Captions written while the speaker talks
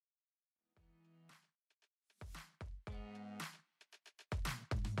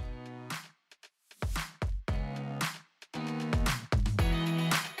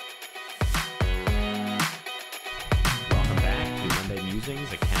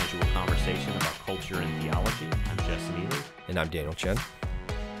Musings, a casual conversation about culture and theology. I'm Justin Ely. And I'm Daniel Chen.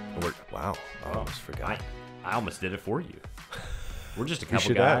 Wow, I almost forgot. I almost did it for you. We're just a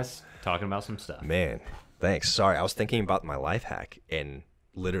couple guys talking about some stuff. Man, thanks. Sorry, I was thinking about my life hack and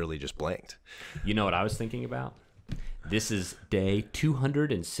literally just blanked. You know what I was thinking about? This is day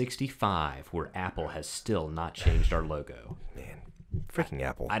 265 where Apple has still not changed our logo. Man, freaking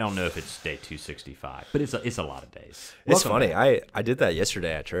Apple. I don't know if it's day 265, but it's a lot of days. It's funny. I did that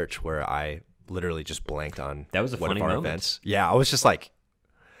yesterday at church where I literally just blanked on that was a one funny of our moment. events. Yeah, I was just like,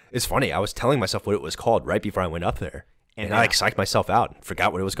 it's funny. I was telling myself what it was called right before I went up there. And I psyched myself out and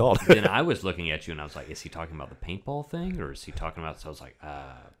forgot what it was called. Then I was looking at you and I was like, is he talking about the paintball thing or is he talking about, so I was like,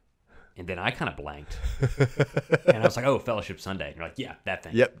 and then I kind of blanked. And I was like, oh, Fellowship Sunday. And you're like, yeah, that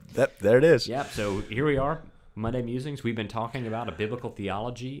thing. Yep, there it is. Yep, so here we are, Monday Musings. We've been talking about a biblical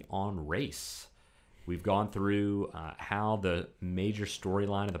theology on race. We've gone through how the major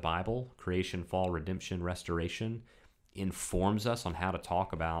storyline of the Bible, creation, fall, redemption, restoration, informs us on how to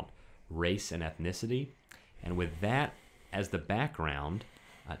talk about race and ethnicity. And with that as the background,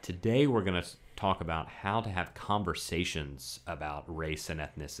 today we're going to talk about how to have conversations about race and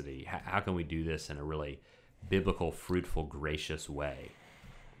ethnicity. How can we do this in a really biblical, fruitful, gracious way?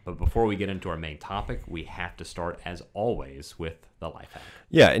 But before we get into our main topic, we have to start, as always, with the life hack.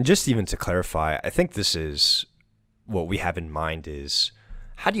 Yeah, and just even to clarify, I think this is what we have in mind is,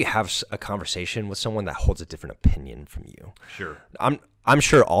 how do you have a conversation with someone that holds a different opinion from you? Sure. I'm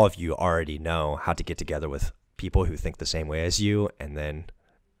sure all of you already know how to get together with people who think the same way as you and then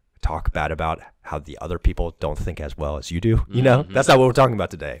talk bad about how the other people don't think as well as you do. You know, that's not what we're talking about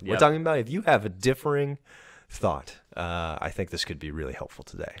today. Yep. We're talking about if you have a differing thought. I think this could be really helpful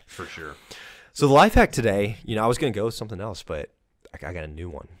today. For sure. So the life hack today, I was going to go with something else, but I got a new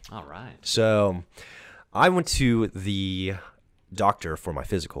one. All right. So I went to the doctor for my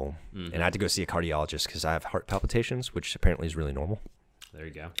physical, and I had to go see a cardiologist because I have heart palpitations, which apparently is really normal. There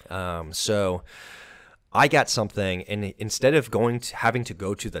you go. So I got something, and instead of having to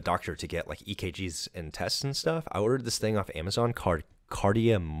go to the doctor to get like EKGs and tests and stuff, I ordered this thing off Amazon called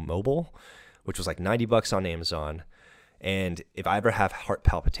Cardia Mobile, which was like $90 on Amazon. And if I ever have heart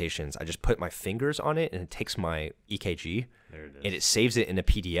palpitations, I just put my fingers on it, and it takes my EKG, there it is, and it saves it in a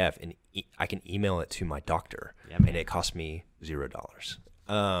PDF, and I can email it to my doctor, and it cost me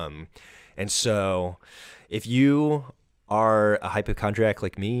 $0. And so if you are a hypochondriac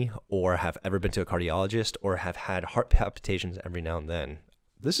like me, or have ever been to a cardiologist, or have had heart palpitations every now and then,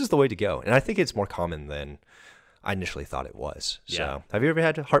 this is the way to go. And I think it's more common than I initially thought it was. Yeah. So have you ever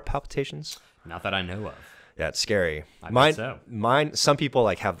had heart palpitations? Not that I know of. Yeah, it's scary. I bet so. Mine, some people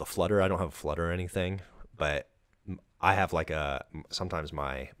like have the flutter. I don't have a flutter or anything, but I have like sometimes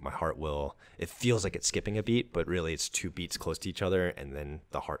my heart it feels like it's skipping a beat, but really it's two beats close to each other and then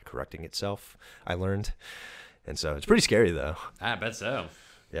the heart correcting itself, I learned. And so it's pretty scary though. I bet so.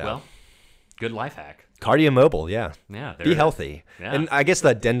 Yeah. Well, good life hack. Cardia Mobile, yeah. Yeah. Be healthy. Yeah. And I guess the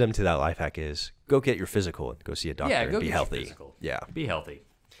addendum to that life hack is go get your physical and go see a doctor and be healthy. Your physical. Yeah. Be healthy.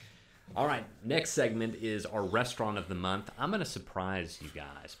 All right. Next segment is our restaurant of the month. I'm going to surprise you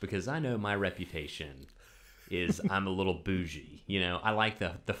guys because I know my reputation is I'm a little bougie. I like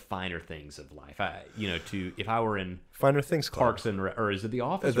the finer things of life. If I were in Finer Things Club. Parks and or is it The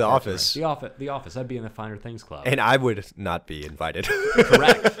Office? The Office. The Office. I'd be in the Finer Things Club. And I would not be invited.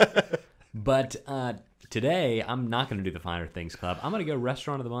 Correct. But today I'm not going to do the Finer Things Club. I'm going to go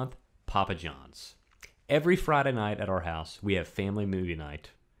restaurant of the month, Papa John's. Every Friday night at our house we have family movie night,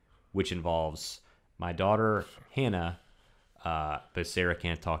 which involves my daughter Hannah, but Sarah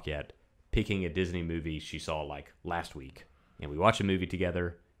can't talk yet, picking a Disney movie she saw like last week, and we watch a movie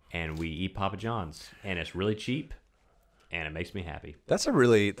together and we eat Papa John's, and it's really cheap and it makes me happy. That's a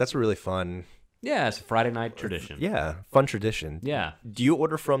really fun. Yeah, it's a Friday night tradition. Yeah, fun tradition. Yeah. Do you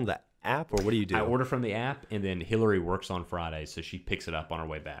order from the app or what do you do? I order from the app, and then Hillary works on Fridays, so she picks it up on her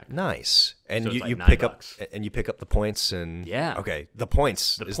way back. Nice. And So it's you like pick $9. up the points and yeah. Okay, the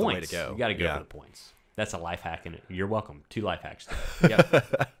points is the way to go. You got to go for the points. That's a life hack, and you're welcome. 2 life hacks today.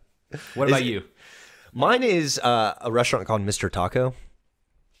 Yep. What about you? Mine is a restaurant called Mr. Taco.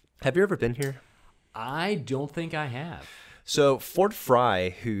 Have you ever been here? I don't think I have. So Ford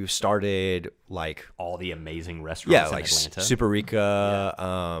Fry, who started like all the amazing restaurants in Atlanta. Super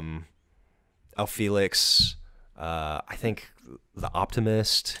Rica, El Felix, I think The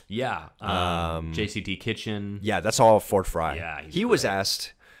Optimist. Yeah. JCT Kitchen. Yeah, that's all Ford Fry. Yeah, he was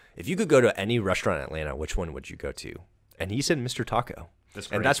asked, if you could go to any restaurant in Atlanta, which one would you go to? And he said Mr. Taco. That's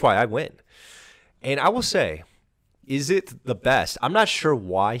great. And that's why I went. And I will say, is it the best? I'm not sure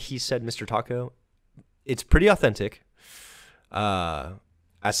why he said Mr. Taco. It's pretty authentic.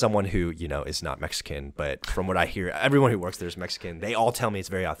 As someone who, is not Mexican, but from what I hear, everyone who works there is Mexican. They all tell me it's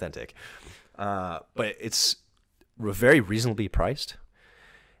very authentic. But it's very reasonably priced.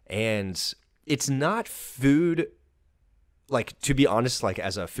 And it's not food, like, to be honest, like,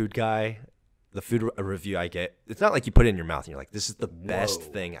 as a food guy, the food review I get, it's not like you put it in your mouth and you're like, this is the best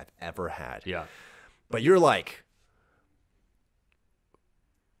thing I've ever had. Yeah. But you're like,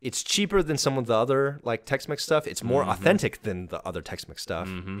 it's cheaper than some of the other like Tex-Mex stuff. It's more authentic than the other Tex-Mex stuff.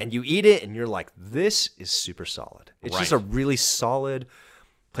 And you eat it and you're like, this is super solid. It's just a really solid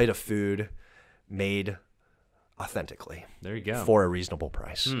plate of food made authentically. There you go. For a reasonable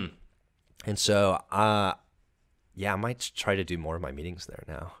price. And so, I might try to do more of my meetings there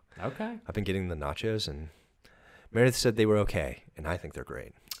now. Okay. I've been getting the nachos, and Meredith said they were okay, and I think they're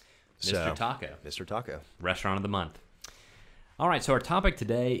great. Mr. Taco. Mr. Taco. Restaurant of the month. All right, so our topic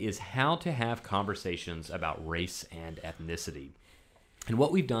today is how to have conversations about race and ethnicity. And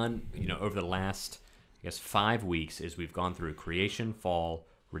what we've done, over the last, 5 weeks is we've gone through creation, fall,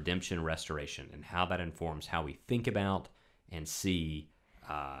 redemption, restoration, and how that informs how we think about and see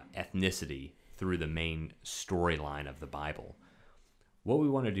ethnicity through the main storyline of the Bible. What we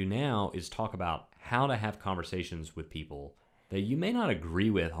want to do now is talk about how to have conversations with people that you may not agree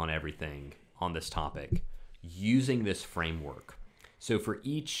with on everything on this topic, using this framework. So for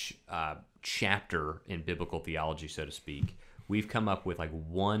each chapter in biblical theology, so to speak, we've come up with like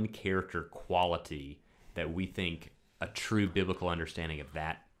one character quality that we think a true biblical understanding of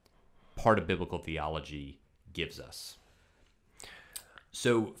that part of biblical theology gives us.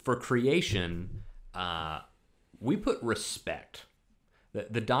 So for creation, we put respect.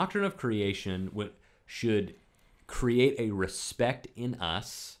 The doctrine of creation should create a respect in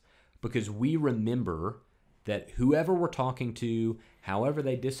us because we remember that whoever we're talking to, however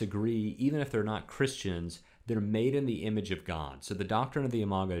they disagree, even if they're not Christians, they're made in the image of God. So the doctrine of the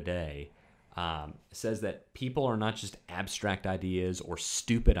Imago Dei says that people are not just abstract ideas or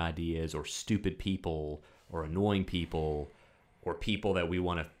stupid people or annoying people or people that we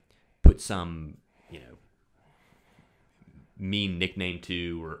want to put some, mean nickname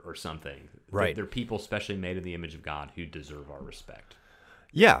to or something. Right. They're people specially made in the image of God who deserve our respect.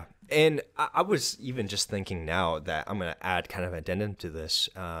 Yeah, and I was even just thinking now that I'm going to add kind of an addendum to this.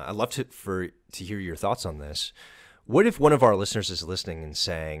 I'd love to hear your thoughts on this. What if one of our listeners is listening and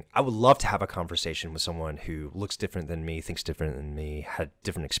saying, I would love to have a conversation with someone who looks different than me, thinks different than me, had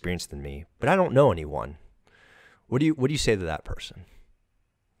different experience than me, but I don't know anyone. What do you say to that person?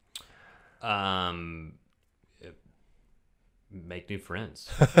 Make new friends.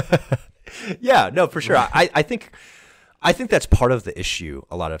 Yeah, no, for sure. I think that's part of the issue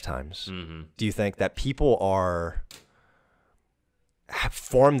a lot of times. Mm-hmm. Do you think that people have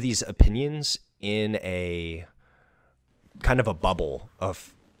formed these opinions in a kind of a bubble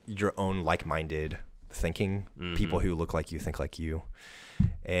of your own like-minded thinking, people who look like you, think like you?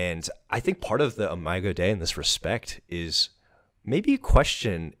 And I think part of the Imago Dei in this respect is maybe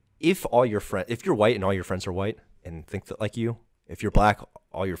question if you're white and all your friends are white and think like you, if you're black,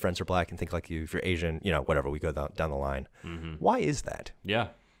 all your friends are black and think like you, if you're Asian, whatever, we go down the line. Mm-hmm. Why is that? Yeah.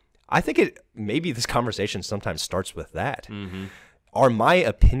 I think maybe this conversation sometimes starts with that. Mm-hmm. Are my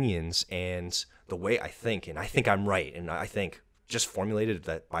opinions and the way I think, and I think I'm right, and I think just formulated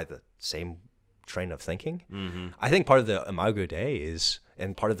that by the same train of thinking. Mm-hmm. I think part of the Imago Dei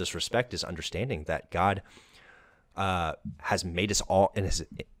and part of this respect is understanding that God has made us all in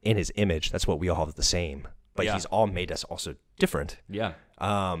his image. That's what we all have the same, but he's all made us also different. Yeah.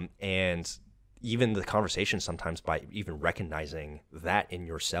 And even the conversation sometimes by even recognizing that in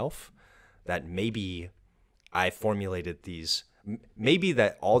yourself, that maybe I formulated maybe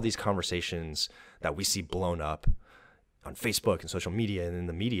that all these conversations that we see blown up on Facebook and social media and in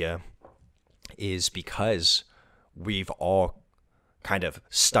the media is because we've all kind of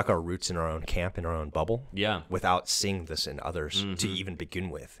stuck our roots in our own camp, in our own bubble, without seeing this in others to even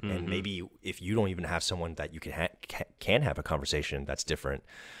begin with. Mm-hmm. And maybe if you don't even have someone that you can have a conversation that's different,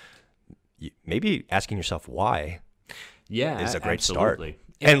 maybe asking yourself why is a great start.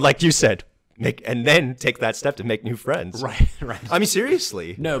 And like you said, and then take that step to make new friends. Right. I mean,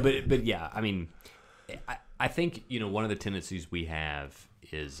 seriously. No, but yeah, I mean, I think, one of the tendencies we have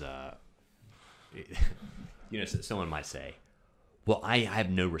is, someone might say, well, I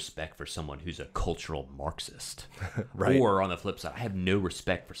have no respect for someone who's a cultural Marxist. Right. Or on the flip side, I have no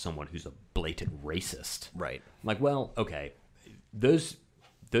respect for someone who's a blatant racist. Right. I'm like, well, okay, those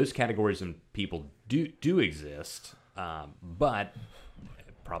categories of people do exist, but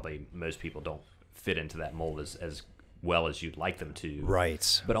probably most people don't fit into that mold as well as you'd like them to.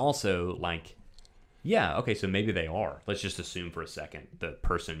 Right. But also, like, Yeah, okay, so maybe they are. Let's just assume for a second the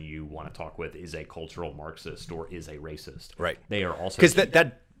person you want to talk with is a cultural Marxist or is a racist. Right. They are also... Because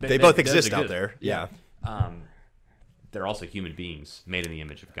they both exist out there. Yeah. They're also human beings made in the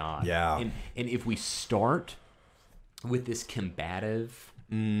image of God. Yeah. And if we start with this combative,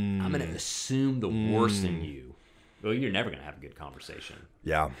 I'm going to assume the worst in you, well, you're never going to have a good conversation.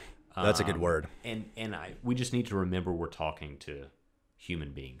 Yeah. That's a good word. And we just need to remember we're talking to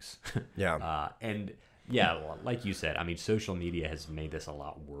human beings. Yeah. And yeah, like you said, I mean, social media has made this a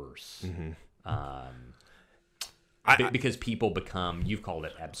lot worse. Because people become, you've called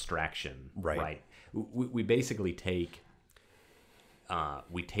it abstraction, right? We basically take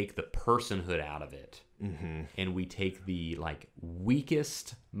the personhood out of it, and we take the like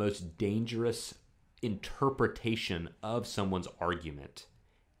weakest, most dangerous interpretation of someone's argument,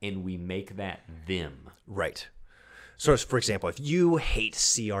 and we make that them. Right. So, for example, if you hate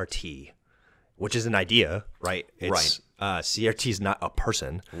CRT, which is an idea, right? CRT is not a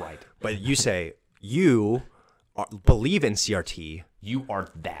person. Right. But you say you believe in CRT. You are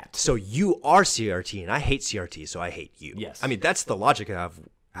that. So you are CRT, and I hate CRT, so I hate you. Yes. I mean, that's the logic of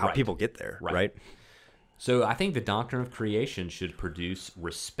how people get there, right? So I think the doctrine of creation should produce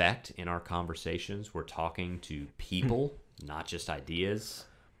respect in our conversations. We're talking to people, not just ideas,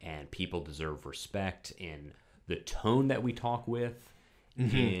 and people deserve respect in the tone that we talk with.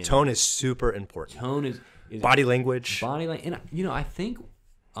 Tone is super important. Tone is body language. And I think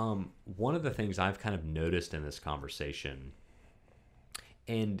one of the things I've kind of noticed in this conversation,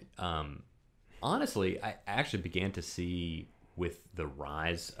 and honestly, I actually began to see with the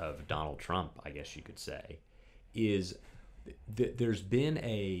rise of Donald Trump, I guess you could say, is there's been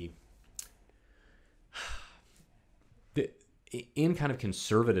in kind of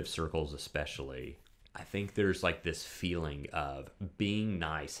conservative circles especially, I think there's like this feeling of being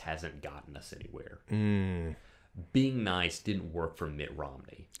nice hasn't gotten us anywhere. Being nice didn't work for Mitt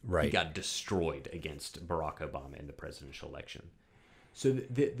Romney. Right. He got destroyed against Barack Obama in the presidential election. So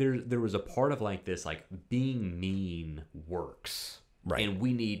there was a part of like this, like being mean works. Right. And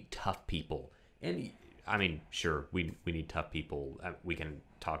we need tough people. And I mean, sure, we need tough people. We can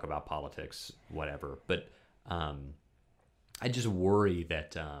talk about politics, whatever. But I just worry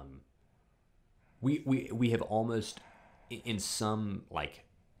that we have almost, in some like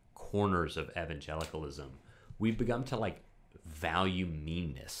corners of evangelicalism, we've begun to like value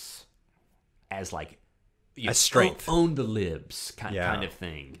meanness as like as strength, own the libs kind of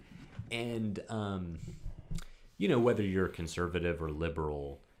thing. And whether you're conservative or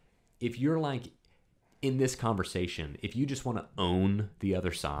liberal, if you're like in this conversation, if you just want to own the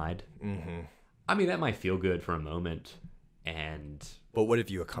other side, I mean, that might feel good for a moment. But what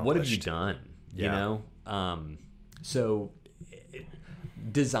have you accomplished? What have you done? Yeah. So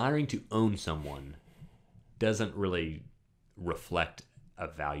desiring to own someone doesn't really reflect a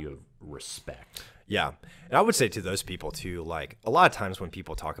value of respect. Yeah. And I would say to those people too, like a lot of times when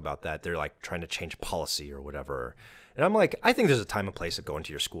people talk about that, they're like trying to change policy or whatever. And I'm like, I think there's a time and place of going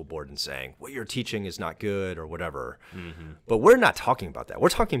to your school board and saying, what you're teaching is not good or whatever. But we're not talking about that. We're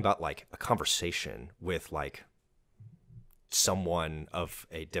talking about like a conversation with like someone of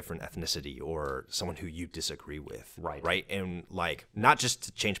a different ethnicity or someone who you disagree with. Right. And like, not just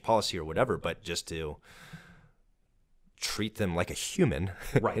to change policy or whatever, but just to treat them like a human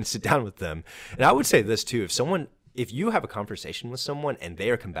and sit down with them. And I would say this too, if you have a conversation with someone and they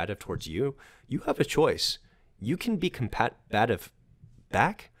are combative towards you, you have a choice. You can be combative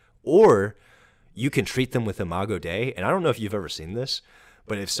back, or you can treat them with imago Dei. And I don't know if you've ever seen this,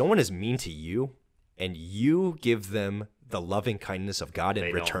 but if someone is mean to you and you give them the loving kindness of God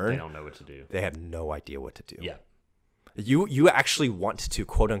in return, they don't know what to do. They have no idea what to do. Yeah. You actually want to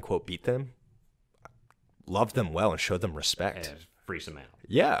quote unquote beat them, love them well, and show them respect. And freeze them out.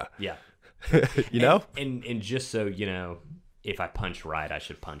 Yeah. Yeah. And just so if I punch right, I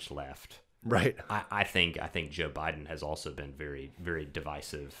should punch left. Right. I think Joe Biden has also been very, very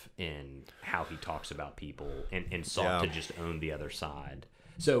divisive in how he talks about people and sought to just own the other side.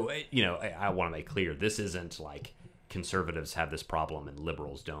 So, I want to make clear, this isn't like conservatives have this problem and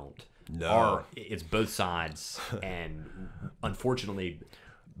liberals don't. No. It's both sides. And unfortunately,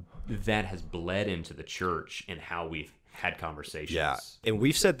 that has bled into the church and how we've had conversations. Yeah. And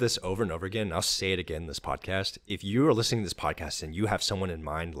we've said this over and over again, and I'll say it again in this podcast. If you are listening to this podcast and you have someone in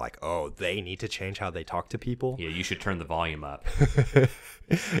mind like, oh, they need to change how they talk to people. Yeah, you should turn the volume up.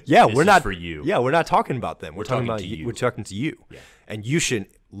 Yeah, this we're not for you. Yeah, we're not talking about them. We're talking about to you. We're talking to you. Yeah. And you should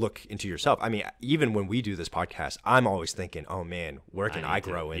look into yourself. I mean, even when we do this podcast, I'm always thinking, oh man, where can I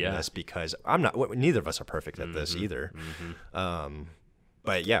grow in this? Because I'm not, neither of us are perfect at this either.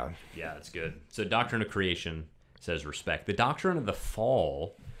 But yeah. Yeah, that's good. So doctrine of creation says respect. The doctrine of the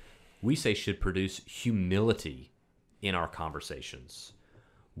fall, we say, should produce humility in our conversations.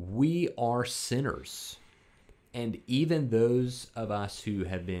 We are sinners. And even those of us who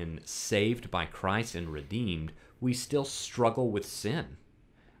have been saved by Christ and redeemed, we still struggle with sin,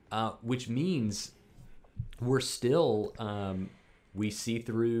 which means we're still, we see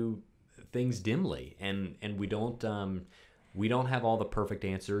through things dimly, and we don't have all the perfect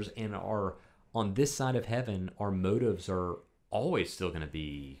answers, and on this side of heaven, our motives are always still going to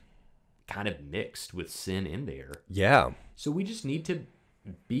be kind of mixed with sin in there. Yeah. So we just need to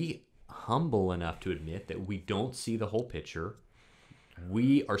be humble enough to admit that we don't see the whole picture.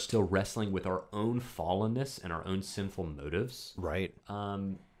 We are still wrestling with our own fallenness and our own sinful motives. Right.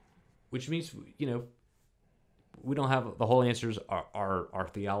 Which means, we don't have the whole answers. Our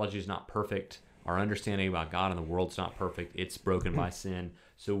theology is not perfect. Our understanding about God and the world's not perfect. It's broken by sin.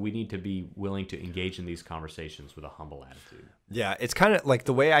 So we need to be willing to engage in these conversations with a humble attitude. Yeah, it's kind of like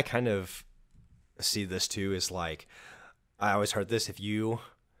the way I kind of see this too is like, I always heard this: if you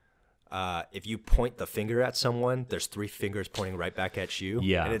point the finger at someone, there's 3 fingers pointing right back at you.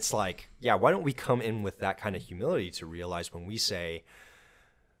 Yeah. And it's like, yeah, why don't we come in with that kind of humility to realize when we say,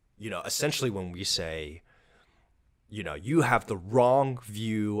 essentially when we say, you have the wrong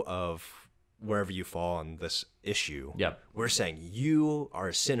view of wherever you fall on this issue. Yep. We're saying you are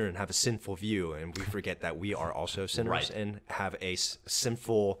a sinner and have a sinful view, and we forget that we are also sinners. Right. And have a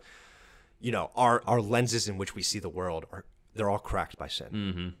sinful, our lenses in which we see the world they're all cracked by sin.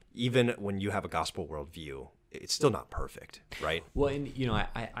 Mm-hmm. Even when you have a gospel worldview, it's still not perfect, right? Well, and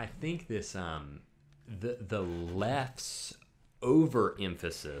I think this the left's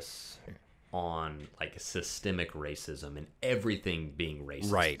overemphasis on like systemic racism and everything being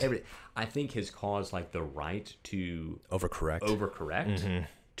racist, right? I think has caused like the right to overcorrect mm-hmm.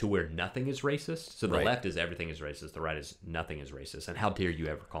 to where nothing is racist. So the right. left is everything is racist, the right is nothing is racist, and how dare you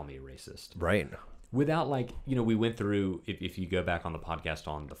ever call me a racist? Right. Without we went through, if you go back on the podcast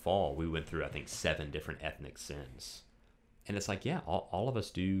on the fall, we went through I think 7 different ethnic sins, and it's like, yeah, all of us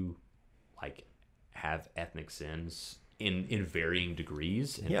do like have ethnic sins in varying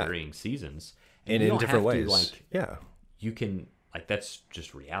degrees and varying seasons, and in different ways. You can that's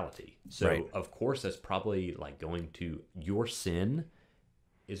just reality. So right. Of course that's probably your sin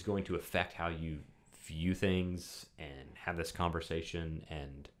is going to affect how you view things and have this conversation,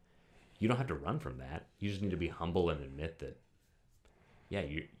 and you don't have to run from that. You just need to be humble and admit that, yeah,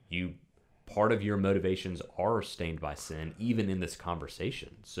 you part of your motivations are stained by sin, even in this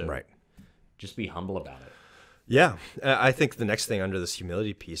conversation. So right. Just be humble about it. Yeah. I think the next thing under this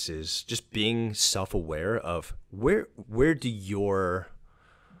humility piece is just being self-aware of where do your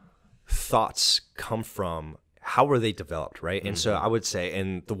thoughts come from? How were they developed, right? Mm-hmm. And so I would say,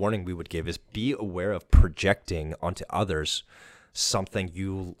 and the warning we would give is be aware of projecting onto others something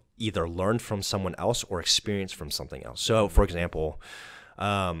you either learned from someone else or experienced from something else. So, for example,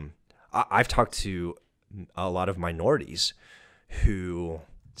 I've talked to a lot of minorities who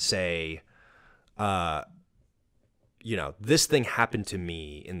say, this thing happened to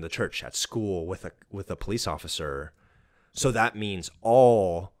me in the church, at school, with a police officer. So that means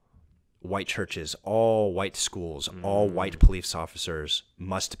all white churches, all white schools, all white police officers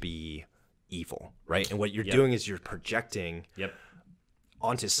must be evil, right? And what you're doing is you're projecting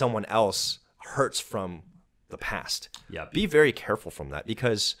onto someone else hurts from the past. Be very careful from that,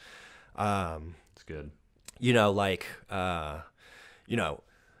 because it's good.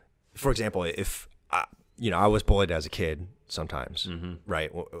 For example, if I was bullied as a kid sometimes,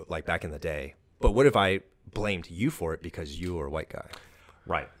 right? Like back in the day. But what if I blamed you for it because you were a white guy?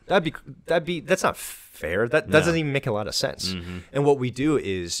 Right. That's not fair. That doesn't even make a lot of sense. Mm-hmm. And what we do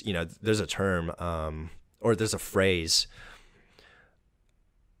is, there's a term, or there's a phrase,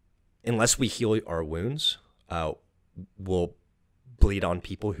 unless we heal our wounds, we'll bleed on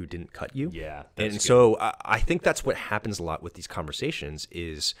people who didn't cut you. Yeah. And good. So I think that's what happens a lot with these conversations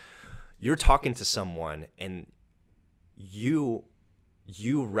is you're talking to someone and you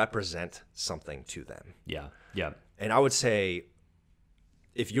represent something to them. Yeah. Yeah. And I would say,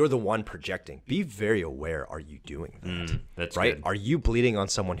 if you're the one projecting, be very aware, are you doing that? That's right? Good. Are you bleeding on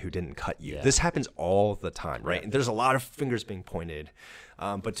someone who didn't cut you? Yeah. This happens all the time, right? And there's a lot of fingers being pointed.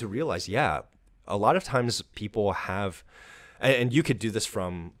 But to realize, a lot of times people have, and you could do this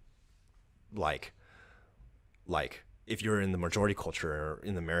from like if you're in the majority culture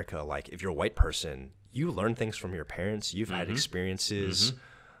in America, like if you're a white person, you learn things from your parents. You've had experiences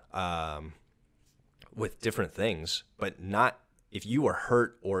with different things, but not if you were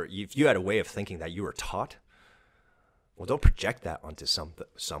hurt or if you had a way of thinking that you were taught Well, don't project that onto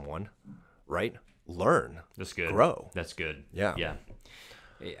someone, right? Learn. That's good. Grow. That's good. Yeah. Yeah.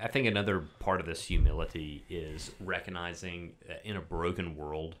 I think another part of this humility is recognizing that in a broken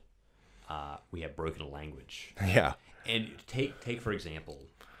world, we have broken language. Yeah. And take for example,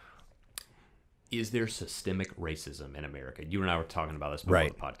 is there systemic racism in America? You and I were talking about this before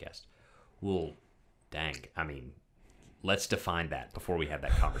the podcast. Well, dang. I mean, let's define that before we have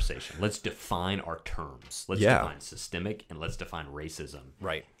that conversation. Let's define our terms. Let's define systemic and let's define racism.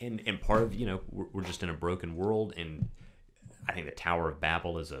 Right. And part of, we're just in a broken world, and I think the Tower of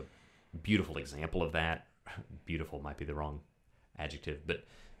Babel is a beautiful example of that. Beautiful might be the wrong adjective, but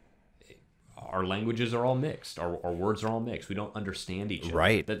our languages are all mixed. Our words are all mixed. We don't understand each other.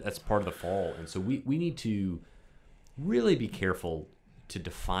 Right. That's part of the fall. And so we need to really be careful to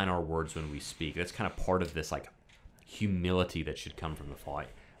define our words when we speak. That's kind of part of this humility that should come from the fall. I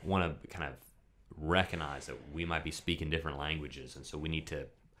want to kind of recognize that we might be speaking different languages. And so we need to,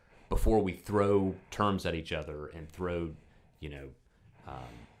 before we throw terms at each other and throw,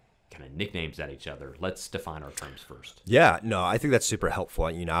 kind of nicknames at each other, let's define our terms first. Yeah, no, I think that's super helpful.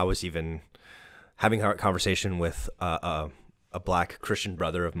 I was even having a conversation with a black Christian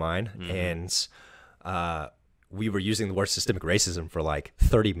brother of mine, and we were using the word systemic racism for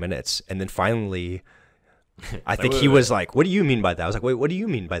 30 minutes. And then finally, I think he was like, what do you mean by that? I was like, wait, what do you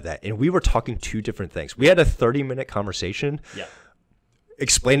mean by that? And we were talking two different things. We had a 30-minute conversation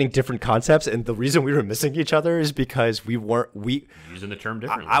explaining different concepts. And the reason we were missing each other is because we using the term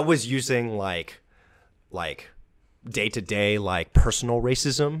differently. I was using day-to-day, personal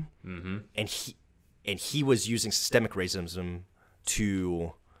racism. And he was using systemic racism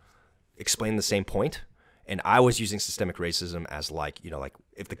to explain the same point. And I was using systemic racism as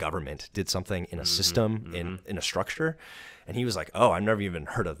if the government did something in a system, in a structure. And he was like, oh, I've never even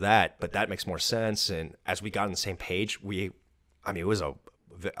heard of that, but that makes more sense. And as we got on the same page, I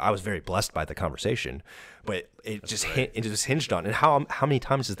was very blessed by the conversation, but it just hinged on. And how many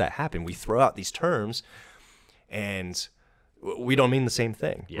times does that happen? We throw out these terms and we don't mean the same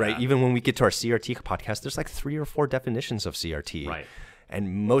thing, right? Even when we get to our CRT podcast, there's 3 or 4 definitions of CRT. Right.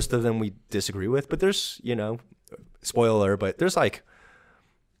 And most of them we disagree with, but there's, spoiler, but there's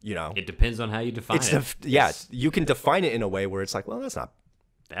it depends on how you define it. You can define it in a way where it's well, that's not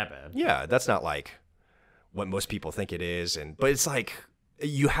that bad. Yeah, that's not what most people think it is. But it's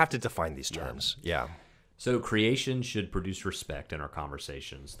you have to define these terms. Yeah. So creation should produce respect in our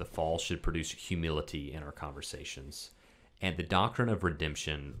conversations. The fall should produce humility in our conversations. And the doctrine of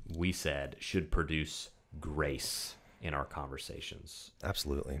redemption, we said, should produce grace in our conversations.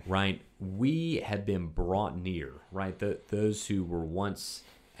 Absolutely. Right? We have been brought near, right? Those who were once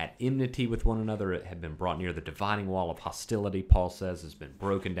at enmity with one another have been brought near. The dividing wall of hostility, Paul says, has been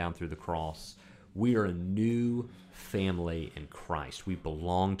broken down through the cross. We are a new family in Christ. We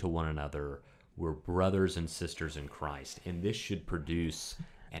belong to one another. We're brothers and sisters in Christ. And this should produce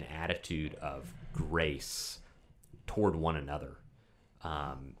an attitude of grace toward one another.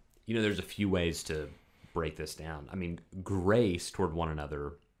 There's a few ways to break this down. I mean, grace toward one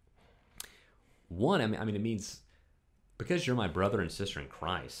another. One, it means because you're my brother and sister in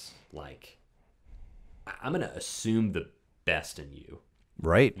Christ, I'm going to assume the best in you.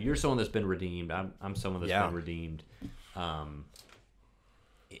 Right. You're someone that's been redeemed. I'm someone that's been redeemed.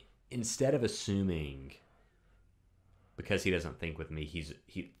 Instead of assuming because he doesn't think with me,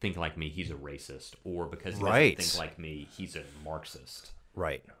 he think like me, he's a racist, or because he doesn't think like me, he's a Marxist.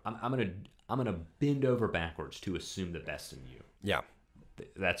 Right. I'm gonna bend over backwards to assume the best in you. Yeah.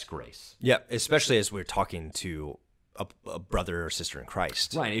 That's grace. Yeah, especially as we're talking to a brother or sister in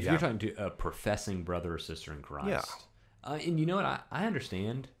Christ. Right. If you're talking to a professing brother or sister in Christ. Yeah. And you know what? I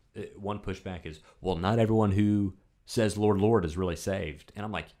understand. One pushback is, well, not everyone who says Lord, Lord is really saved. And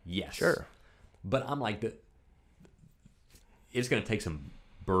I'm like, yes. Sure. But I'm like, it's going to take some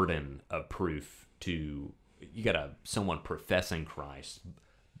burden of proof to, you got someone professing Christ,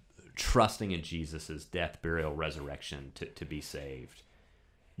 trusting in Jesus' death, burial, resurrection to be saved.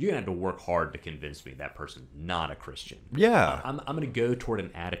 You're going to have to work hard to convince me that person's not a Christian. Yeah. I'm going to go toward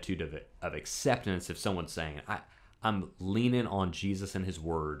an attitude of acceptance if someone's saying, I'm leaning on Jesus and his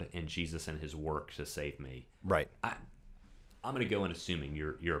word and Jesus and his work to save me. Right. I'm going to go in assuming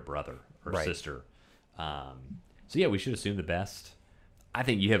you're a brother or sister. So yeah, we should assume the best. I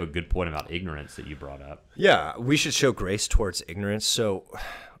think you have a good point about ignorance that you brought up. Yeah, we should show grace towards ignorance. So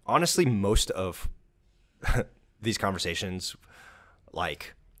honestly, most of these conversations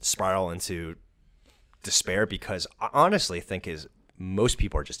spiral into despair because I honestly think most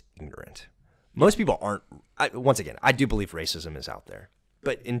people are just ignorant. Most people aren't. Once again, I do believe racism is out there,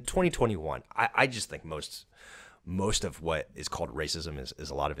 but in 2021, I just think most most of what is called racism is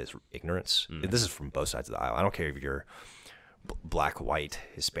a lot of it is ignorance. This is from both sides of the aisle. I don't care if you're black, white,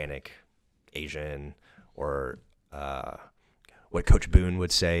 Hispanic, Asian, or what Coach Boone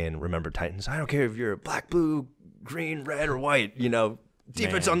would say in Remember Titans. I don't care if you're black, blue, green, red, or white.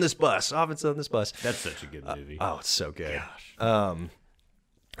 Defense on this bus, offense on this bus. That's such a good movie. Oh, it's so good. Gosh.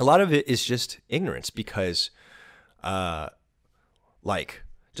 A lot of it is just ignorance because, just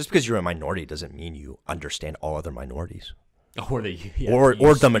because you're a minority doesn't mean you understand all other minorities. Or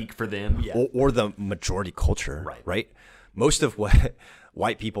speak for them. Yeah. Or the majority culture. Right? Most of what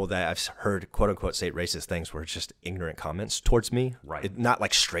white people that I've heard, quote unquote, say racist things were just ignorant comments towards me. Right. Not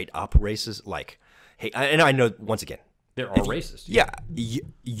like straight up racist. Like, hey, and I know, once again, there are racists. Yeah.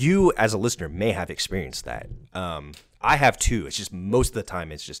 You as a listener may have experienced that. I have too. It's just most of the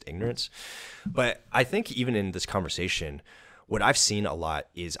time it's just ignorance. But I think even in this conversation, what I've seen a lot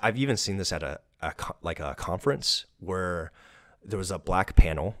is I've even seen this at a conference where there was a black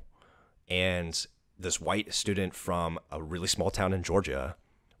panel and this white student from a really small town in Georgia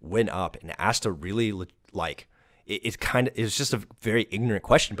went up and asked a really it was just a very ignorant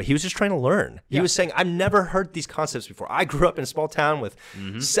question, but he was just trying to learn. He was saying, I've never heard these concepts before. I grew up in a small town with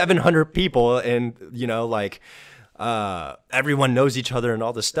 700 people and, everyone knows each other and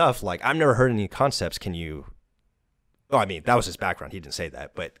all this stuff. Like, I've never heard any concepts. Can you, that was his background. He didn't say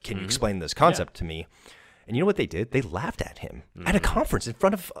that, but can you explain this concept to me? And you know what they did? They laughed at him at a conference in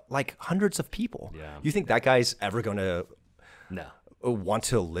front of hundreds of people. Yeah. You think that guy's ever going to want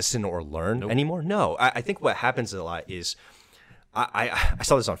to listen or learn anymore? No. I think what happens a lot is I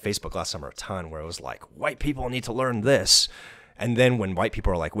saw this on Facebook last summer a ton where it was like, white people need to learn this. And then when white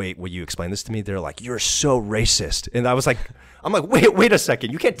people are like, wait, will you explain this to me? They're like, you're so racist. And I'm like, wait a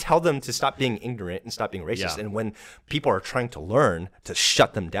second. You can't tell them to stop being ignorant and stop being racist. Yeah. And when people are trying to learn, to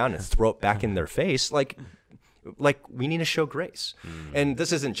shut them down and throw it back in their face, like we need to show grace. And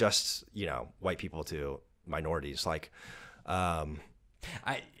this isn't just, white people to minorities. I'll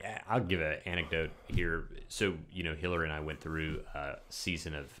give an anecdote here. So, Hillary and I went through a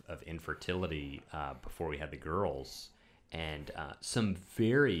season of infertility before we had the girls. And some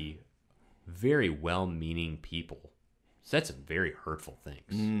very, very well-meaning people said some very hurtful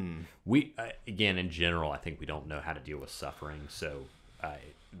things. We, again, in general, I think we don't know how to deal with suffering. So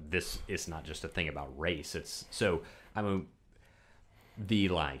this is not just a thing about race. It's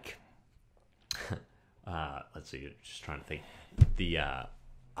let's see, just trying to think.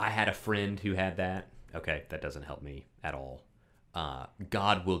 I had a friend who had that. Okay, that doesn't help me at all.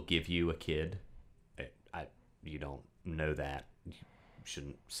 God will give you a kid. You don't know that. You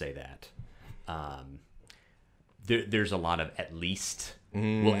shouldn't say that. There's a lot of at least.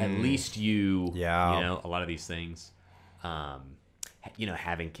 Well, at least you. Yeah. A lot of these things.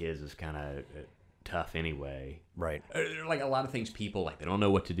 Having kids is kind of tough anyway. Right. Like a lot of things, people they don't know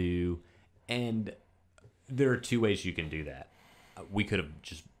what to do, and there are two ways you can do that. We could have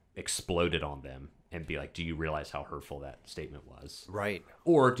just exploded on them and be like, "Do you realize how hurtful that statement was?" Right.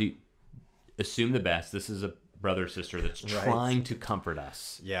 Or assume the best. This is a brother or sister that's trying to comfort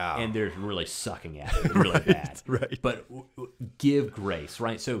us. Yeah. And they're really sucking at it really bad. Right. But give grace,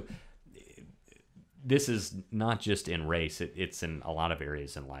 right? So this is not just in race. It's in a lot of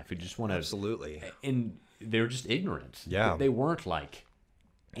areas in life. We just want to... Absolutely. And they're just ignorant. Yeah. They weren't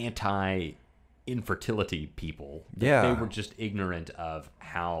anti-infertility people. Yeah. They were just ignorant of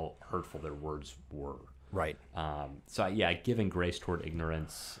how hurtful their words were. Right. Giving grace toward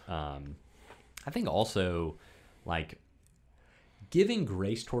ignorance. I think also... giving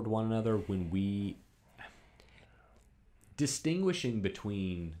grace toward one another when we distinguishing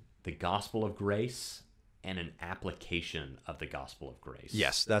between the gospel of grace and an application of the gospel of grace.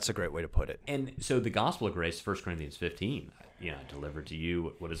 Yes, that's a great way to put it. And so the gospel of grace, 1 Corinthians 15, delivered to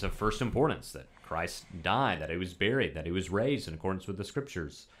you what is of first importance, that Christ died, that he was buried, that he was raised in accordance with the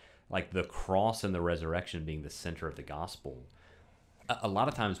scriptures, the cross and the resurrection being the center of the gospel. A lot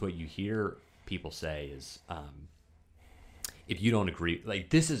of times what you hear people say is, if you don't agree,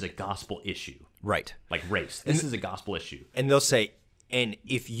 this is a gospel issue. Right. Like race. This is a gospel issue. And they'll say, and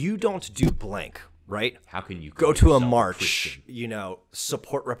if you don't do blank, right? How can you go to a march,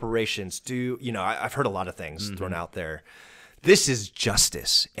 support reparations, I've heard a lot of things thrown out there. This is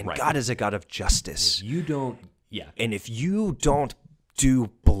justice, and God is a God of justice. If you don't, And if you don't do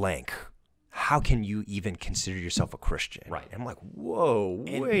blank, how can you even consider yourself a Christian? Right. And I'm like, whoa,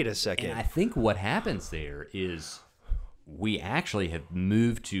 wait a second. And I think what happens there is we actually have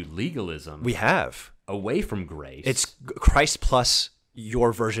moved to legalism. We have. Away from grace. It's Christ plus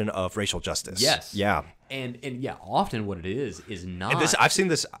your version of racial justice. Yes. Yeah. And yeah, often what it is not. And I've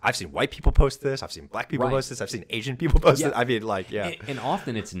seen white people post this. I've seen black people post this. I've seen Asian people post it. I mean, like, yeah. And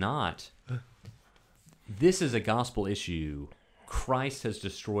often it's not. This is a gospel issue. Christ has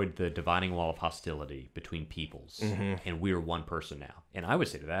destroyed the dividing wall of hostility between peoples, and we are one person now. And I would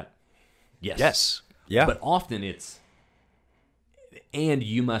say to that, yes. Yes. Yeah. But often it's, and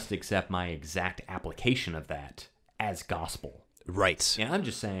you must accept my exact application of that as gospel. Right. And I'm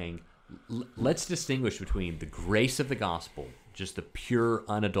just saying, let's distinguish between the grace of the gospel, just the pure,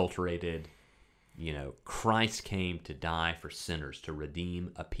 unadulterated, Christ came to die for sinners, to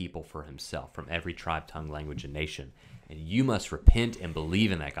redeem a people for himself from every tribe, tongue, language, and nation. And you must repent and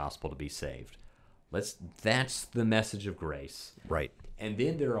believe in that gospel to be saved. That's the message of grace. Right. And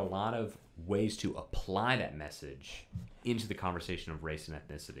then there are a lot of ways to apply that message into the conversation of race and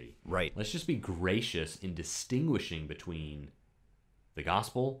ethnicity. Right. Let's just be gracious in distinguishing between the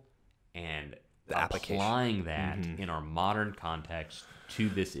gospel and the application. Applying that in our modern context to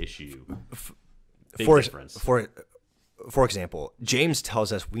this issue. Big difference. For example, James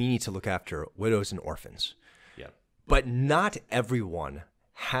tells us we need to look after widows and orphans. Yeah. But not everyone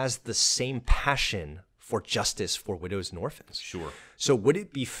has the same passion for justice for widows and orphans. Sure. So would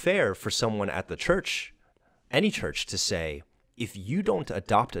it be fair for someone at the church, any church, to say, if you don't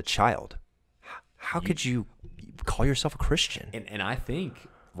adopt a child, how could you call yourself a Christian? And I think,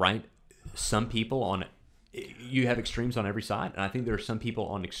 right, some people you have extremes on every side, and I think there are some people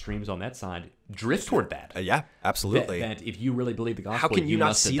on extremes on that side drift toward that. Yeah, absolutely. That if you really believe the gospel, how can you not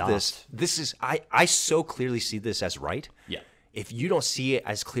must see adopt. this? This is I so clearly see this as right. Yeah. If you don't see it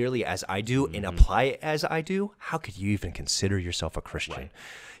as clearly as I do and apply it as I do, how could you even consider yourself a Christian? Right.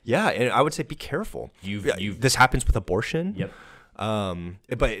 Yeah, and I would say be careful. This happens with abortion. Yep.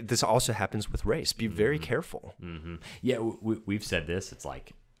 But this also happens with race. Be very careful. Mm-hmm. Yeah, we've said this. It's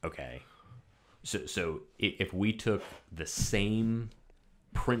like, okay, so if we took the same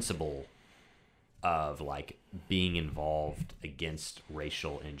principle of like being involved against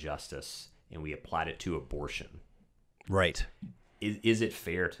racial injustice and we applied it to abortion, right? Is it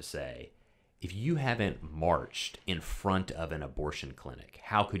fair to say, if you haven't marched in front of an abortion clinic,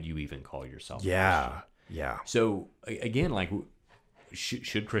 how could you even call yourself a Christian? Yeah. So again, like,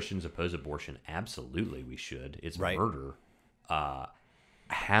 should Christians oppose abortion? Absolutely, we should. It's murder.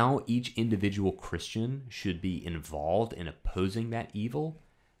 How each individual Christian should be involved in opposing that evil,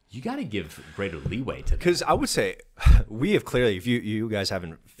 you got to give greater leeway to that. Because I would say we have clearly, if you guys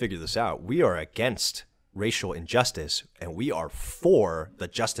haven't figured this out, we are against racial injustice, and we are for the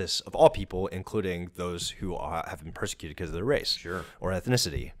justice of all people, including those who have been persecuted because of their race or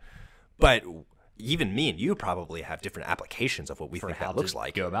ethnicity. But even me and you probably have different applications of what we think that looks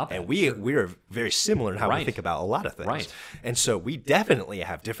like. Go about that. And we are very similar in how we think about a lot of things. Right. And so we definitely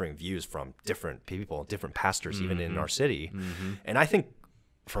have differing views from different people, different pastors, even in our city. And I think,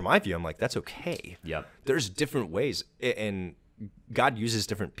 from my view, I'm like, that's okay. Yep. There's different ways, and God uses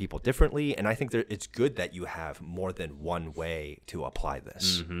different people differently, and I think it's good that you have more than one way to apply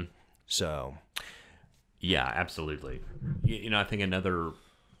this. So, yeah, absolutely. I think another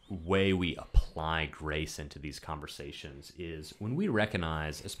way we apply grace into these conversations is when we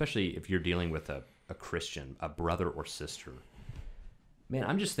recognize, especially if you're dealing with a Christian, a brother or sister. Man,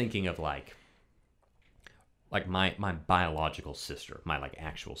 I'm just thinking of like my biological sister, my like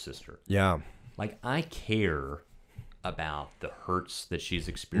actual sister. Yeah. Like, I care about the hurts that she's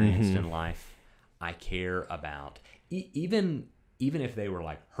experienced in life. I care about even if they were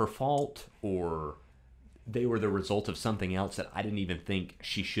like her fault or they were the result of something else that I didn't even think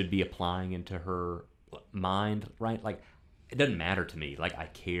she should be applying into her mind, right? Like, it doesn't matter to me. Like, I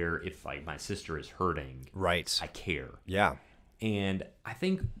care if like my sister is hurting. Right. I care. Yeah. And I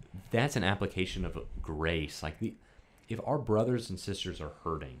think that's an application of grace. Like, if our brothers and sisters are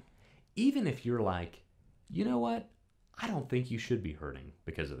hurting, even if you're like, you know what? I don't think you should be hurting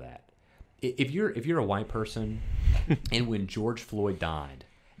because of that. If you're a white person and when George Floyd died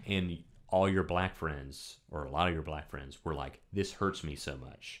and all your black friends or a lot of your black friends were like, this hurts me so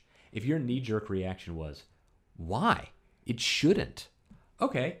much. If your knee-jerk reaction was, why? It shouldn't.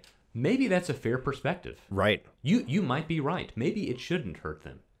 Okay, maybe that's a fair perspective. Right. You might be right. Maybe it shouldn't hurt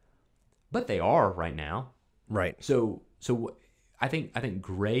them. But they are right now. Right. So I think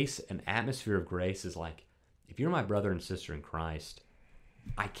grace, an atmosphere of grace is like, if you're my brother and sister in Christ,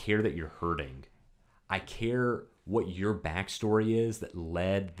 I care that you're hurting. I care what your backstory is that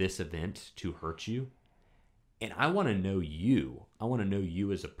led this event to hurt you. And I want to know you. I want to know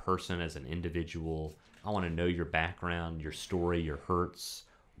you as a person, as an individual. I want to know your background, your story, your hurts,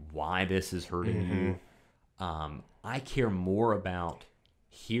 why this is hurting you. I care more about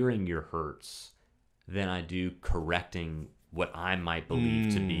hearing your hurts than I do correcting what I might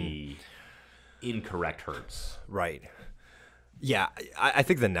believe to be incorrect hurts. Right. Yeah, I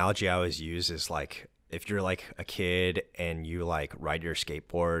think the analogy I always use is like if you're like a kid and you like ride your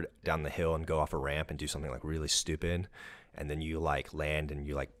skateboard down the hill and go off a ramp and do something like really stupid, and then you like land and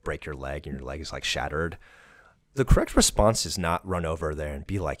you like break your leg and your leg is like shattered. The correct response is not run over there and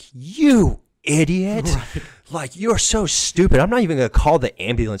be like, you idiot. Right. Like, you're so stupid. I'm not even going to call the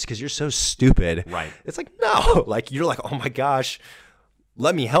ambulance because you're so stupid. Right. It's like, no. Like, you're like, oh my gosh,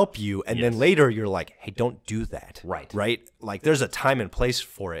 let me help you. And then later you're like, hey, don't do that. Right. Right. Like, there's a time and place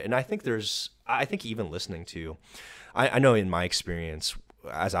for it. And I think even listening to, I know in my experience,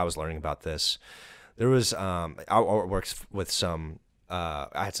 as I was learning about this, there was, I worked with some,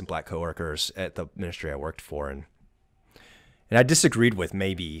 I had some black coworkers at the ministry I worked for, and I disagreed with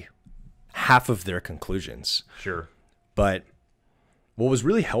maybe half of their conclusions. Sure. But what was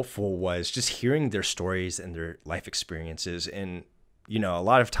really helpful was just hearing their stories and their life experiences. And, you know, a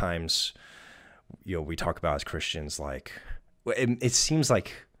lot of times, you know, we talk about as Christians, like, it seems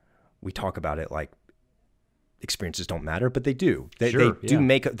like we talk about it like experiences don't matter, but they do. They do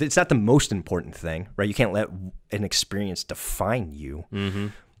make, it's not the most important thing, right? You can't let an experience define you,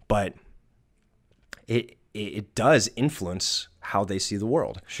 but it does influence how they see the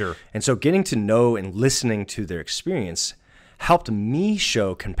world. Sure. And so getting to know and listening to their experience helped me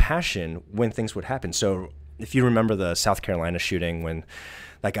show compassion when things would happen. So if you remember the South Carolina shooting, when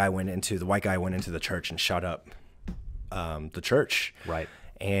that guy the white guy went into the church and shot up the church. Right.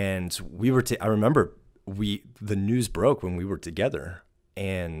 And I remember the news broke when we were together,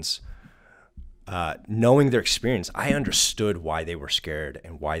 and knowing their experience, I understood why they were scared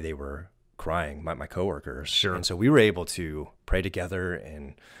and why they were crying, my coworkers. Sure. And so we were able to pray together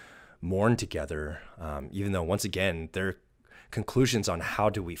and mourn together, even though, once again, their conclusions on how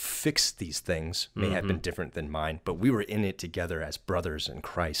do we fix these things may have been different than mine, but we were in it together as brothers in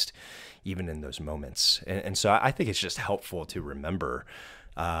Christ, even in those moments. And so I think it's just helpful to remember,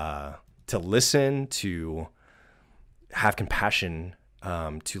 to listen, to have compassion,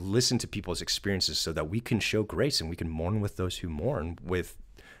 to listen to people's experiences so that we can show grace and we can mourn with those who mourn with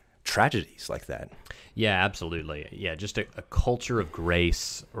tragedies like that. Yeah, absolutely. Yeah, just a culture of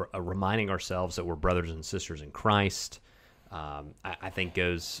grace, or reminding ourselves that we're brothers and sisters in Christ, I think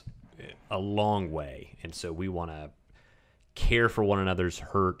goes a long way. And so we want to care for one another's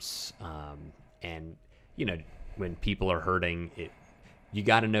hurts. And, you know, when people are hurting, you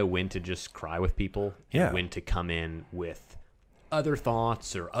got to know when to just cry with people, and when to come in with other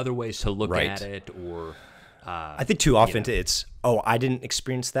thoughts or other ways to look at it, or I think too often it's, I didn't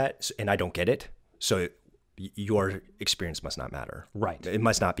experience that and I don't get it, so your experience must not matter. Right. It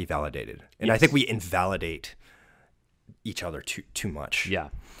must not be validated. And I think we invalidate each other too much. Yeah.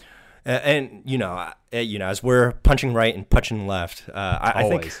 And as we're punching right and punching left, I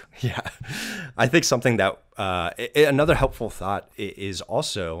think something that another helpful thought is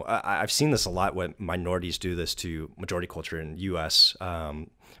also, I've seen this a lot when minorities do this to majority culture in the U.S.,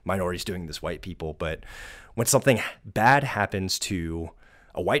 minorities doing this white people, but when something bad happens to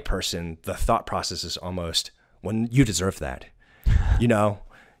a white person, the thought process is almost, well, you deserve that. You know,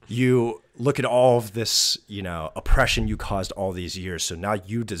 you look at all of this, oppression you caused all these years, so now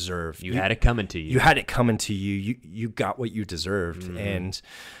you deserve. You had it coming to you. You had it coming to you. You got what you deserved. And,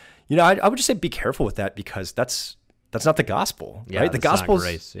 I would just say be careful with that, because that's not the gospel, right? The gospel is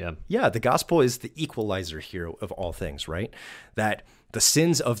grace. Yeah. The gospel is the equalizer here of all things, right? That the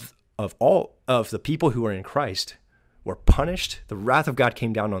sins of all of the people who are in Christ were punished. The wrath of God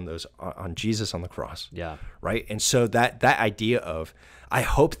came down on Jesus on the cross. Yeah. Right. And so that idea of, I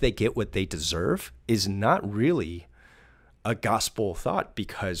hope they get what they deserve, is not really a gospel thought,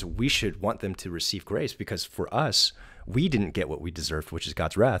 because we should want them to receive grace, because for us, we didn't get what we deserved, which is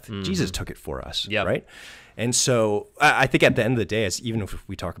God's wrath. Jesus took it for us. Yep. Right. And so I think at the end of the day, even if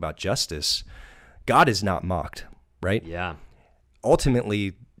we talk about justice, God is not mocked. Right. Yeah.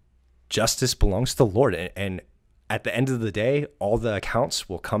 Ultimately, justice belongs to the Lord. And at the end of the day, all the accounts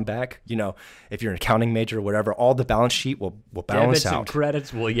will come back. If you're an accounting major or whatever, all the balance sheet will balance out. Debits and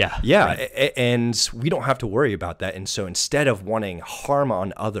credits, Yeah. Right. And we don't have to worry about that. And so instead of wanting harm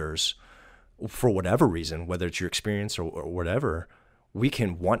on others for whatever reason, whether it's your experience or whatever, we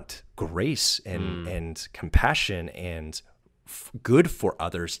can want grace and compassion and good for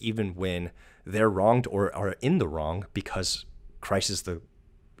others, even when they're wronged or are in the wrong, because Christ is the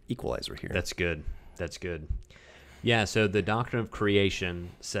equalizer here. That's good. Yeah, so the doctrine of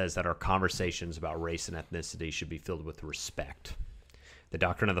creation says that our conversations about race and ethnicity should be filled with respect. The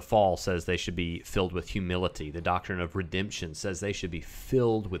doctrine of the fall says they should be filled with humility. The doctrine of redemption says they should be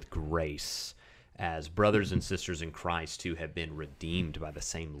filled with grace as brothers and sisters in Christ who have been redeemed by the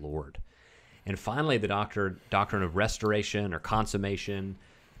same Lord. And finally, the doctrine of restoration or consummation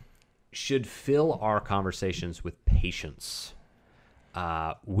should fill our conversations with patience.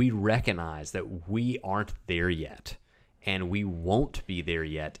 We recognize that we aren't there yet, and we won't be there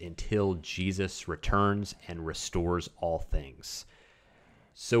yet until Jesus returns and restores all things.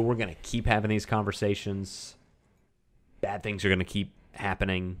 So we're going to keep having these conversations. Bad things are going to keep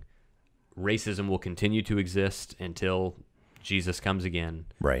happening. Racism will continue to exist until Jesus comes again.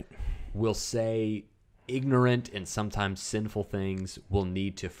 Right. We'll say ignorant and sometimes sinful things. We'll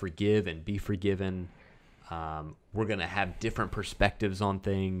need to forgive and be forgiven. We're going to have different perspectives on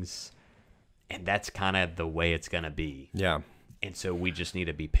things, and that's kind of the way it's going to be. Yeah. And so we just need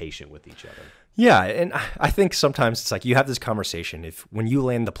to be patient with each other. Yeah, and I think sometimes it's like you have this conversation. If when you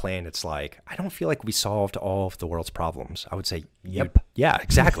land the plane, it's like, I don't feel like we solved all of the world's problems. I would say, Yep. Yeah,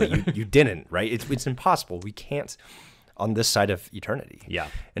 exactly. you didn't, right? It's impossible. We can't on this side of eternity. Yeah.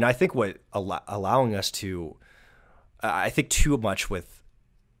 And I think what allowing us to, I think too much with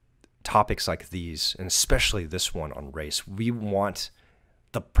topics like these, and especially this one on race, we want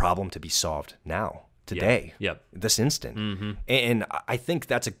the problem to be solved now. Today, Yep. this instant. Mm-hmm. And I think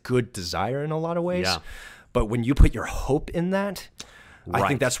that's a good desire in a lot of ways. Yeah. But when you put your hope in that, I Right.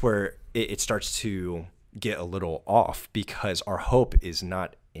 think that's where it starts to get a little off, because our hope is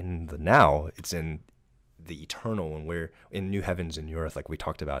not in the now, it's in the eternal, and we're in new heavens and new earth, like we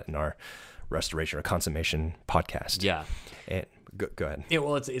talked about in our restoration or consummation podcast. Yeah. And go ahead. Yeah,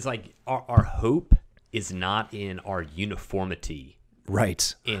 well, it's like our hope is not in our uniformity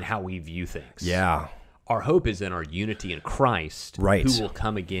Right. in how we view things. Yeah. Our hope is in our unity in Christ, Right. who will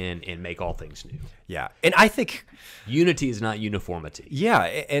come again and make all things new. Yeah. And I think, Unity is not uniformity. yeah.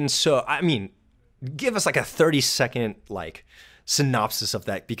 And so, I mean, give us like a 30-second like synopsis of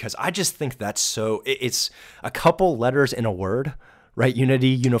that, because I just think that's so, it's a couple letters in a word, right? Unity,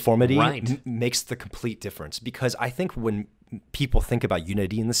 uniformity Right. makes the complete difference, because I think when people think about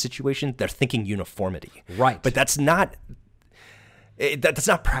unity in this situation, they're thinking uniformity. Right. But that's not, that's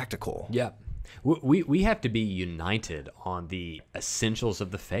not practical. Yeah. We have to be united on the essentials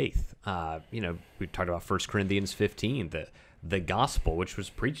of the faith. We talked about 1 Corinthians 15, the gospel which was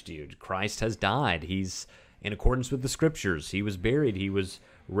preached to you. Christ has died. He's in accordance with the scriptures. He was buried. He was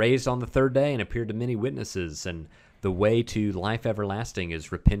raised on the third day and appeared to many witnesses. And the way to life everlasting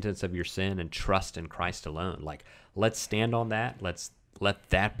is repentance of your sin and trust in Christ alone. Like, let's stand on that. Let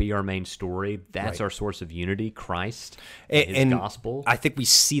that be our main story. That's Right. our source of unity, Christ and his gospel. I think we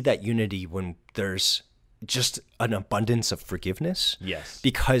see that unity when there's just an abundance of forgiveness. Yes.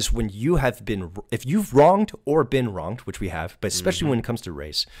 Because when you have been, if you've wronged or been wronged, which we have, but especially when it comes to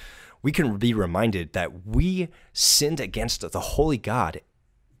race, we can be reminded that we sinned against the holy God,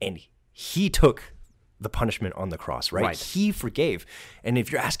 and he took the punishment on the cross, right? Right. He forgave. And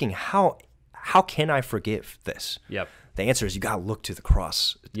if you're asking, how can I forgive this? Yep. The answer is you got to look to the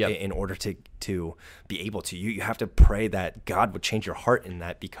cross Yep. in order to be able to. You have to pray that God would change your heart in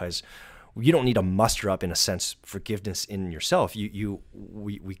that, because you don't need to muster up, in a sense, forgiveness in yourself.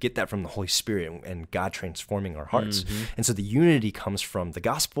 We get that from the Holy Spirit and God transforming our hearts. Mm-hmm. And so the unity comes from the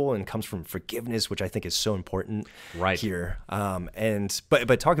gospel and comes from forgiveness, which I think is so important Right. here.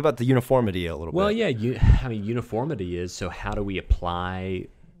 But talk about the uniformity a little Well, bit. yeah, uniformity is, so how do we apply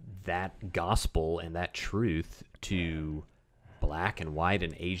that gospel and that truth to Black and white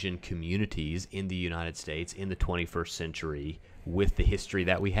and Asian communities in the United States in the 21st century with the history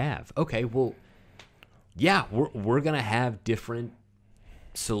that we have? Okay, well, yeah, we're going to have different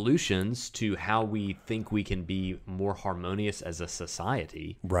solutions to how we think we can be more harmonious as a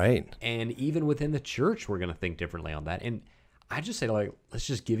society. Right. And even within the church, we're going to think differently on that. And I just say, like, let's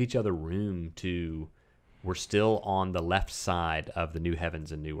just give each other room to, we're still on the left side of the new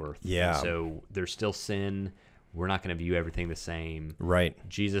heavens and new earth. Yeah. And so there's still sin. We're not going to view everything the same. Right.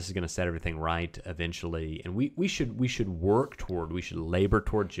 Jesus is going to set everything right eventually. And we should labor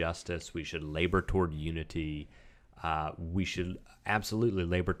toward justice. We should labor toward unity. We should absolutely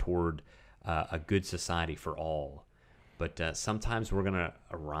labor toward a good society for all. But sometimes we're going to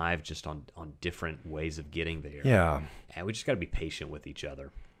arrive just on different ways of getting there. Yeah. And we just got to be patient with each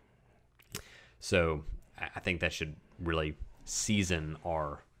other. So I think that should really season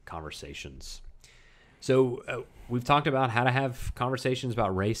our conversations. So we've talked about how to have conversations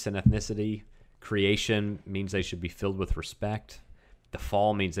about race and ethnicity. Creation means they should be filled with respect. The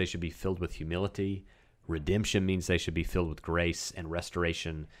fall means they should be filled with humility. Redemption means they should be filled with grace. And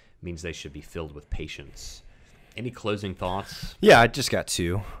restoration means they should be filled with patience. Any closing thoughts? Yeah, I just got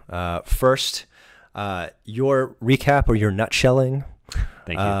two. First, your recap or your nutshelling.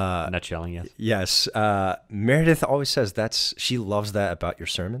 Thank you. Nutshelling, yes. Yes. Meredith always says she loves that about your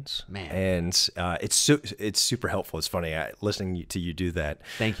sermons. Man. And it's super helpful. It's funny listening to you do that.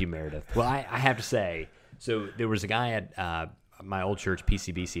 Thank you, Meredith. Well, I have to say, so there was a guy at my old church,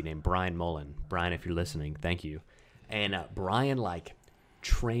 PCBC, named Brian Mullen. Brian, if you're listening, thank you. And Brian,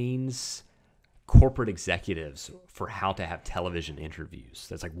 trains corporate executives for how to have television interviews.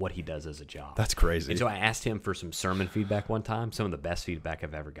 That's what he does as a job. That's crazy. And so I asked him for some sermon feedback one time, some of the best feedback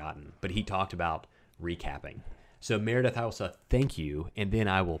I've ever gotten. But he talked about recapping. So Meredith, I will say thank you, and then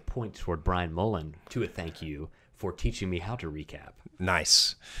I will point toward Brian Mullen to a thank you for teaching me how to recap.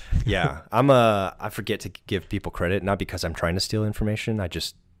 Nice. Yeah. I forget to give people credit, not because I'm trying to steal information. I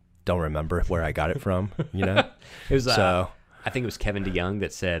just don't remember where I got it from, It was I think it was Kevin DeYoung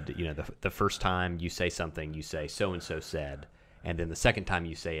that said, the first time you say something, you say so-and-so said. And then the second time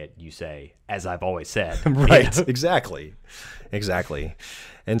you say it, you say, as I've always said. Right. Exactly.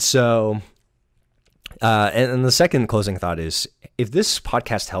 And so, and the second closing thought is, if this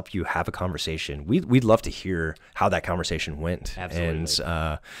podcast helped you have a conversation, we'd love to hear how that conversation went. Absolutely.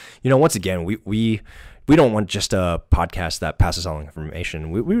 And, once again, we don't want just a podcast that passes on information.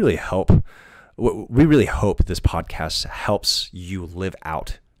 We really hope this podcast helps you live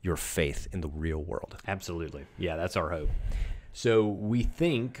out your faith in the real world. Absolutely. Yeah, that's our hope. So we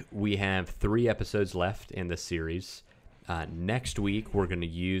think we have 3 episodes left in this series. Next week, we're going to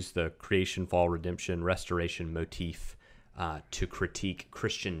use the creation, fall, redemption, restoration motif to critique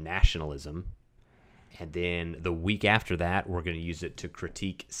Christian nationalism. And then the week after that, we're going to use it to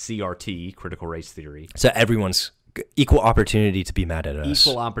critique CRT, critical race theory. So everyone's equal opportunity to be mad at us.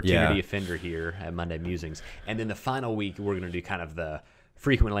 Equal opportunity offender here at Monday Musings. And then the final week, we're going to do kind of the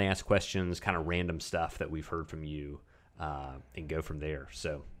frequently asked questions, kind of random stuff that we've heard from you, and go from there.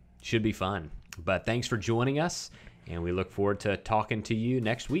 So should be fun. But thanks for joining us, and we look forward to talking to you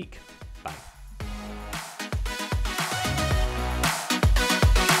next week. Bye.